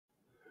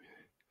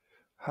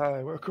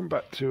Hi, welcome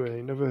back to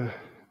another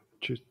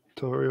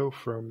tutorial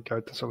from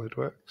Guide to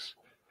SolidWorks.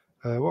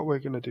 What we're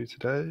going to do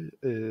today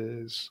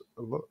is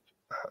look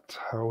at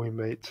how we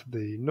mate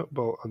the nut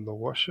bolt and the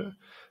washer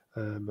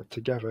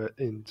together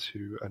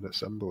into an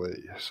assembly.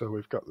 So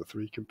we've got the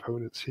three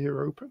components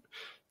here open,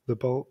 the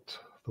bolt,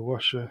 the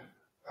washer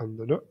and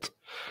the nut,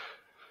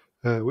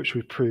 which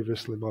we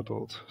previously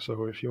modelled.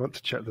 So if you want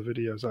to check the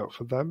videos out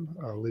for them,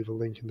 I'll leave a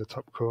link in the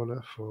top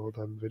corner for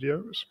them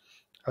videos.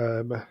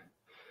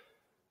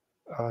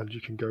 And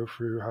you can go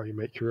through how you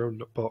make your own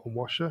nut bolt and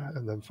washer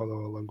and then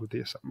follow along with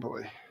the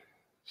assembly.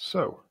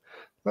 So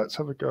let's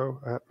have a go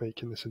at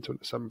making this into an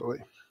assembly.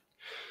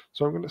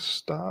 So I'm going to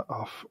start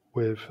off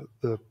with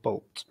the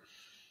bolt.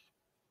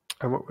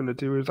 And what we're going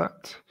to do with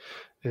that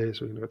is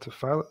we're going to go to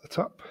File at the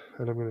top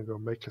and I'm going to go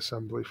Make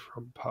Assembly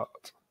from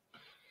Part.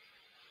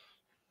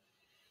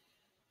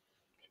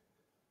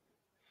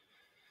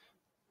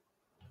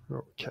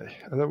 Okay,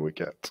 and then we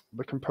get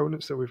the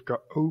components that we've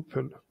got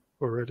open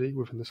already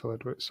within the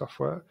SolidWorks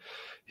software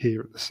here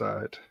at the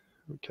side.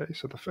 Okay,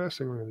 so the first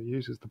thing we're going to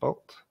use is the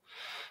bolt,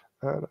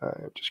 and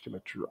I'm just going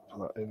to drop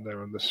that in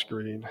there on the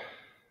screen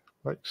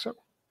like so.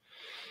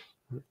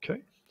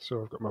 Okay,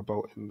 so I've got my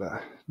bolt in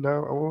there.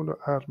 Now I want to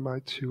add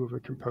my two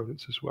other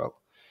components as well.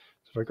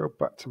 So if I go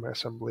back to my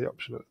assembly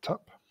option at the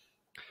top,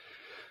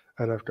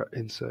 and I've got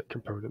insert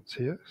components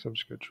here, so I'm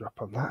just going to drop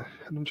on that,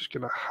 and I'm just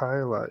going to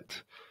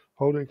highlight,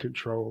 holding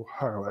Control,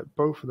 highlight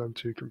both of them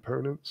two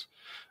components,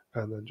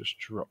 and then just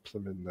drop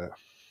them in there.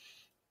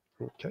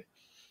 Okay.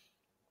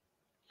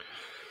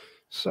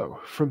 So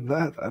from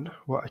there then,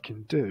 what I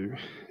can do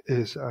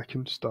is I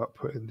can start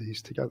putting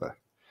these together.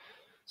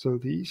 So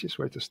the easiest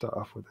way to start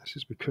off with this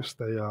is because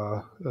they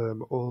are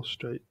all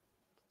straight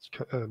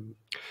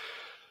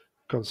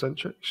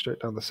concentric, straight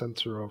down the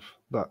center of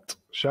that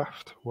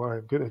shaft. What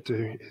I'm going to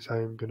do is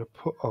I'm going to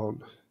put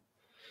on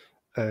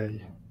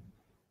a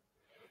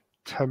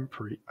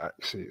temporary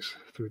axis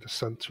through the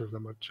center of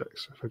them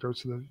objects. If I go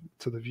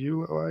to the view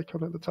little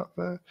icon at the top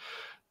there,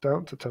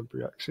 down to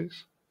temporary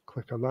axis,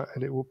 click on that,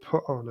 and it will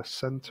put on a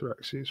center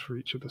axis for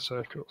each of the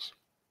circles,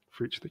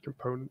 for each of the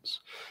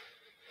components.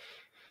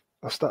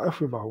 I'll start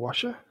off with my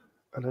washer,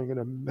 and I'm going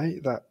to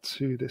mate that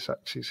to this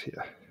axis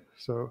here.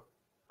 So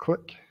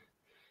click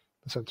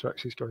the center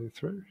axis going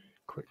through,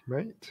 click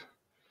mate,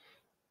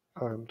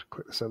 and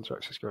click the center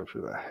axis going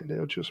through there, and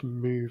it'll just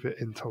move it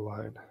into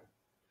line.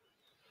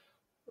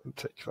 And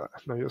tick that.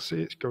 Now you'll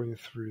see it's going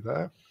through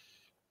there.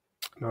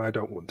 Now I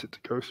don't want it to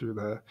go through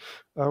there.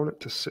 I want it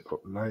to sit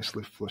up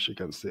nicely flush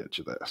against the edge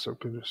of there. So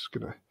I'm just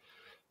going to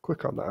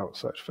click on the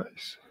outside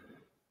face,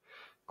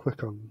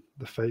 click on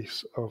the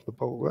face of the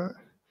bolt there,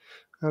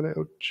 and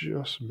it'll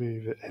just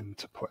move it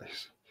into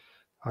place,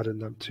 adding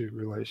them two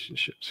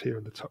relationships here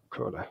in the top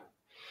corner.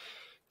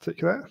 Tick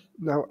that.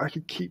 Now I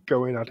can keep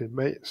going adding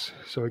mates.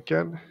 So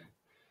again,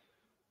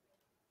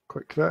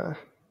 click there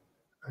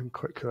and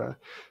click there.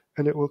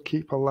 And it will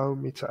keep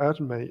allowing me to add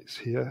mates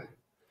here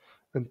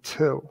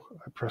until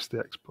I press the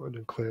X button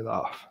and clear that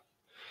off.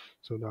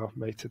 So now I've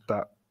mated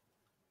that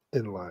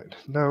in line.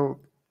 Now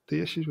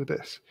the issue with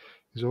this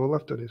is all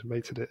I've done is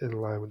mated it in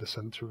line with the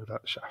center of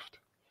that shaft.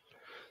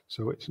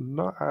 So it's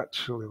not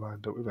actually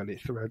lined up with any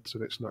threads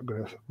and it's not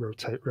going to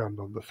rotate around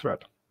on the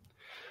thread.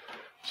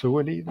 So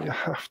we either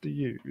have to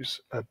use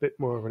a bit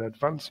more of an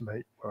advanced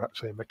mate, or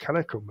actually a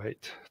mechanical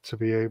mate, to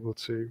be able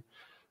to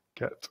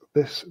get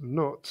this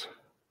nut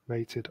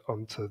mated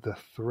onto the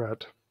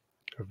thread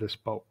of this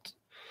bolt.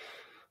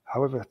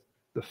 However,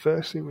 the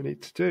first thing we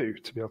need to do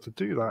to be able to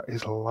do that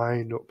is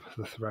line up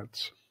the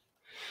threads.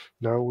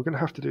 Now we're going to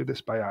have to do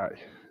this by eye.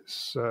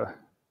 So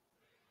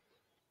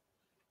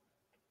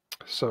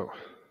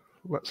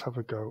let's have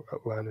a go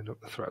at lining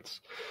up the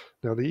threads.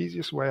 Now the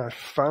easiest way I've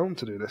found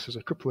to do this is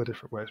a couple of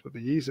different ways, but the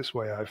easiest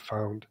way I've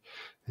found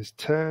is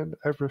turn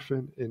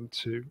everything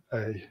into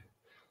a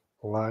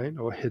line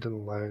or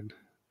hidden line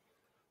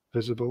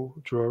visible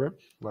drawing,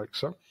 like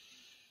so.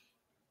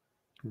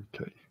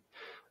 Okay,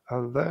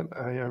 and then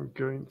I am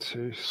going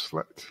to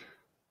select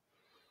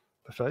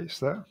the face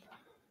there,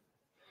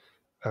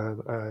 and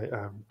I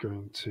am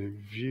going to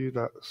view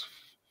that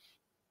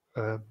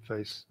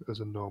face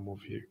as a normal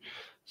view,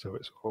 so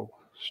it's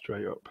all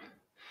straight up.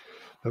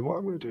 Then what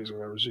I'm going to do is I'm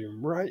going to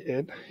zoom right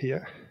in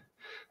here.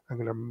 I'm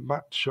going to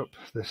match up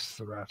this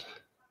thread.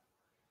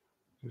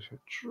 Just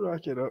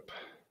drag it up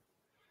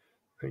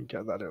and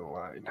get that in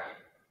line.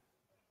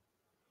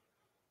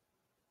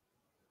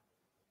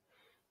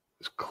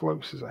 As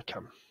close as I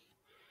can.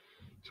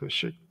 So I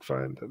should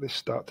find that they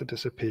start to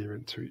disappear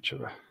into each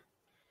other.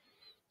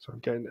 So I'm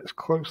getting it as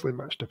closely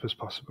matched up as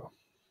possible.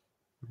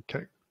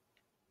 Okay.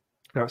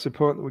 Now it's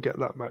important that we get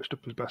that matched up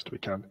as best we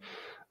can.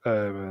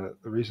 The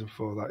reason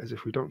for that is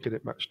if we don't get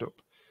it matched up,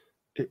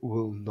 it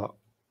will not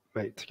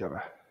mate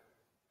together.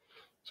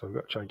 So we've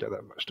got to try and get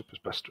that matched up as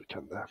best we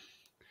can there.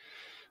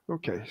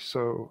 Okay,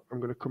 so I'm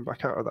going to come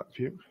back out of that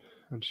view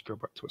and just go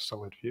back to a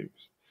solid view,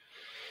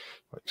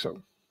 like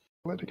so.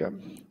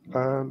 Again,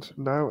 and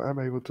now I'm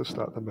able to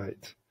start the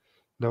mate.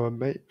 Now a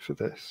mate for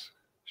this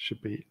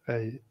should be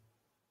a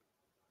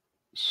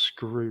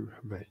screw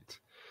mate.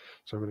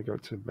 So I'm going to go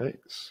to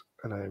mates,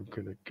 and I'm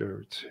going to go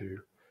to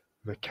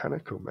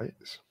mechanical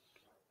mates.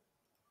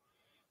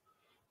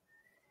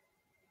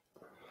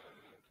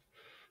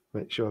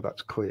 Make sure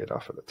that's cleared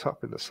off at the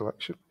top in the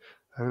selection.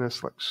 I'm going to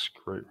select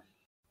screw.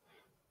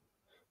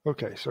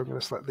 Okay, so I'm going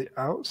to select the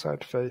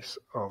outside face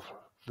of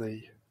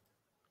the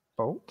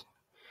bolt,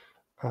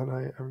 and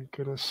I am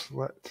going to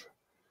select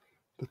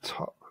the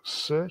top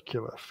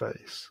circular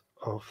face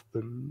of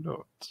the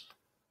nut,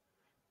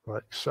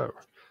 like so.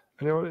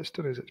 And what it's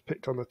done is it's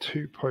picked on the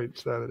 2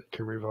 points there that it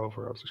can revolve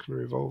around. So it's going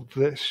to revolve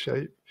this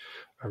shape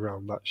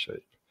around that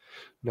shape.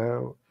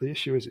 Now, the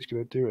issue is it's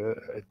going to do it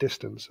at a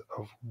distance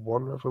of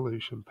 1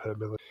 revolution per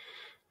millimeter.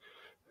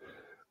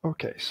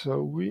 Okay,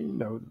 so we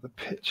know that the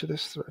pitch of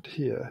this thread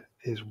here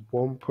is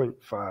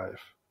 1.5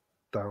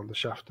 down the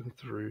shaft and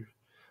through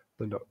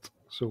the nut.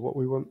 So what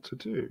we want to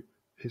do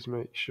is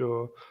make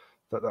sure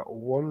that that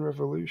 1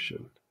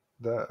 revolution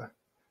there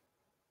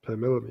per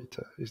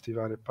millimeter is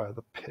divided by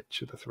the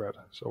pitch of the thread.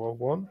 So a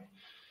 1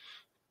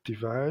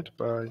 divide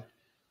by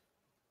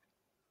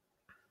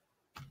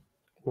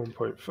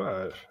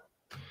 1.5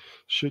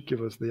 should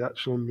give us the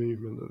actual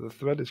movement that the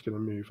thread is going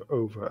to move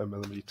over a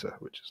millimeter,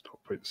 which is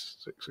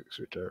 0.66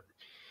 we go.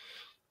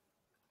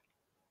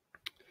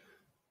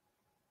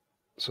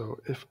 So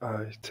if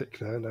I tick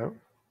there now,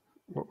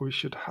 what we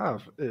should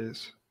have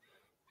is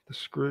the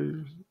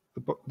screw,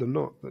 the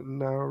nut that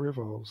now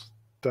revolves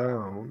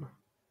down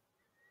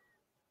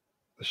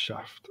the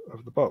shaft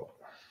of the bolt,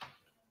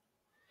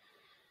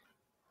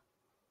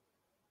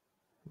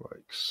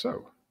 like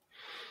so.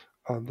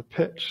 And the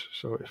pitch,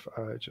 so if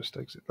I just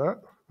exit that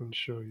and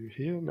show you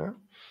here now,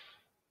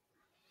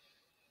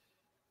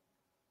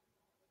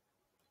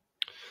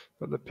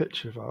 that the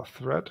pitch of our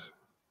thread,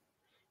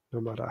 no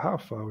matter how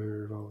far we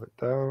revolve it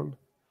down,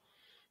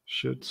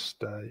 should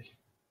stay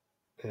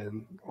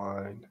in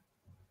line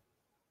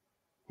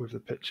with the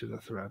pitch of the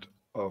thread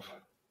of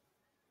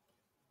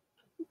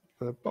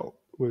the bolt,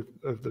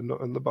 of the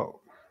nut and the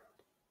bolt,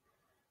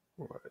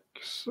 like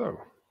so.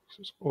 So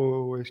it's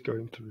always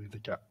going through the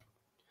gap.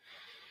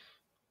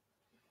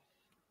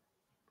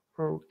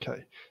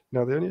 Okay,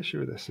 now the only issue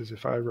with this is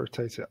if I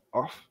rotate it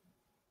off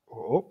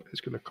or up, it's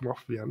going to come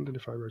off the end, and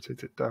if I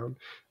rotate it down,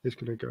 it's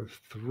going to go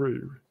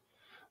through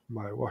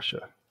my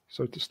washer.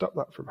 So to stop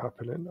that from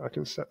happening, I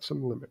can set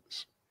some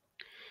limits.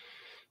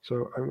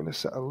 So I'm going to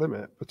set a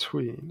limit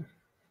between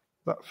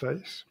that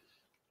face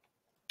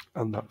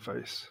and that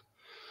face.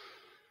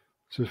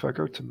 So if I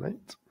go to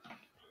mate,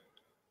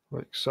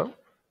 like so,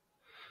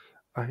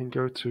 I can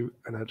go to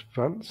an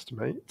advanced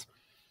mate,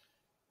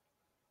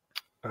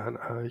 and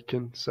I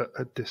can set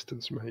a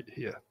distance mate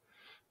here.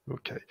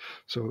 Okay,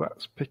 so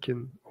that's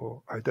picking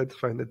or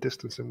identifying the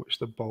distance in which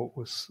the bolt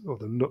was, or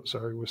the nut,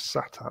 sorry, was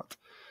sat at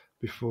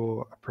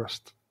before I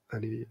pressed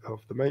any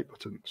of the mate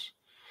buttons.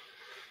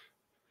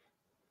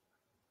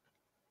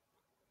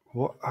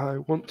 What I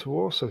want to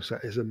also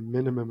set is a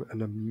minimum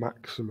and a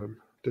maximum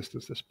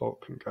distance this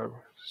bolt can go.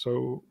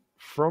 So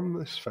from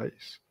this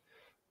face,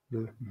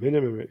 the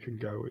minimum it can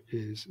go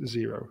is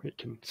 0. It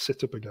can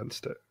sit up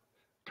against it.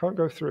 Can't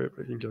go through it,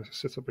 but you can go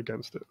sit up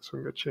against it. So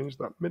I'm going to change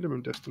that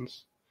minimum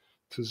distance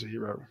to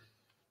 0.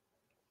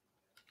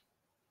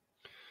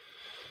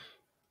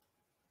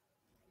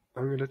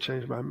 I'm going to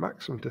change my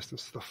maximum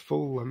distance to the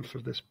full length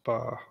of this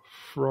bar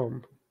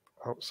from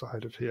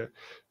outside of here.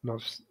 Now,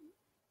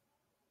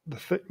 the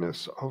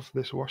thickness of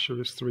this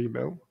washer is 3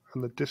 mil,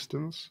 and the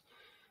distance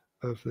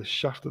of the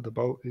shaft of the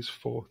bolt is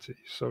 40,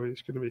 so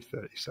it's going to be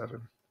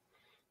 37.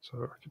 So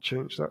I can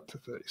change that to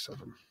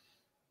 37,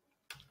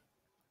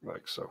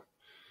 like so,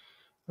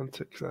 and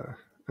tick there.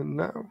 And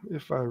now,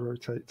 if I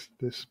rotate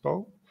this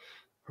bolt,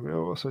 I'm going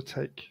to also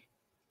take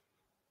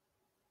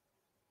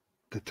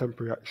the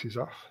temporary axis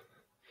off.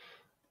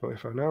 But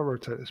if I now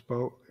rotate this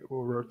bolt, it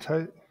will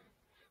rotate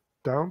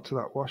down to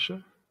that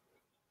washer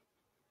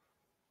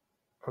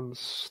and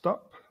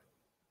stop.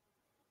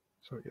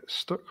 So it gets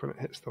stuck when it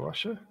hits the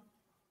washer.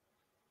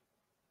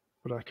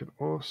 But I can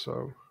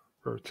also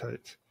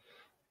rotate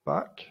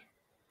back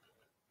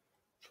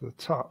to the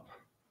top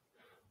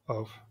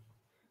of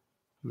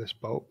this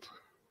bolt,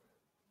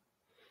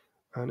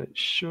 and it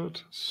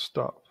should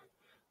stop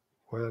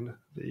when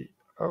the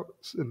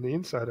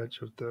inside edge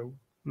of the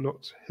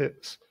nut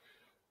hits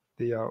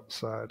the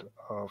outside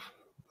of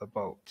the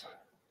bolt,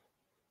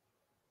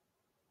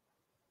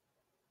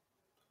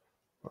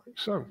 like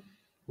so,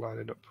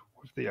 lining up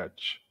with the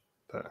edge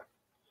there.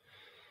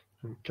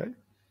 Okay,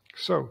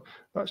 so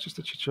that's just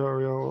a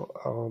tutorial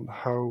on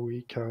how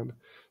we can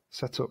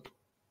set up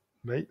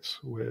mates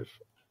with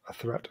a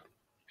thread.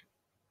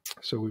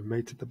 So we've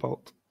mated the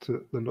bolt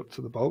to the nut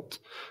to the bolt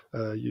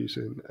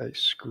using a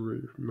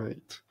screw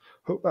mate.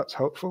 Hope that's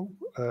helpful,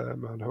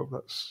 and hope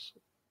that's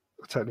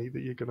a technique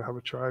that you're going to have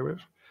a try with.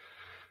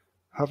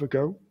 Have a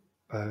go,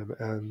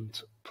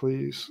 and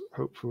please,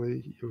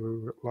 hopefully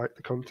you like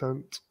the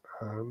content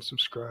and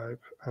subscribe.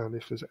 And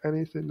if there's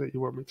anything that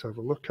you want me to have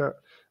a look at,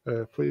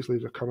 please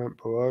leave a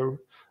comment below,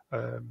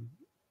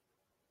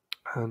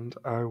 and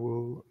I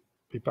will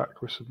be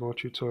back with some more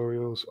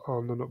tutorials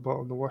on the nut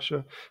bolt and the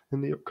washer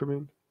in the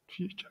upcoming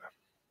future.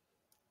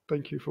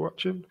 Thank you for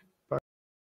watching.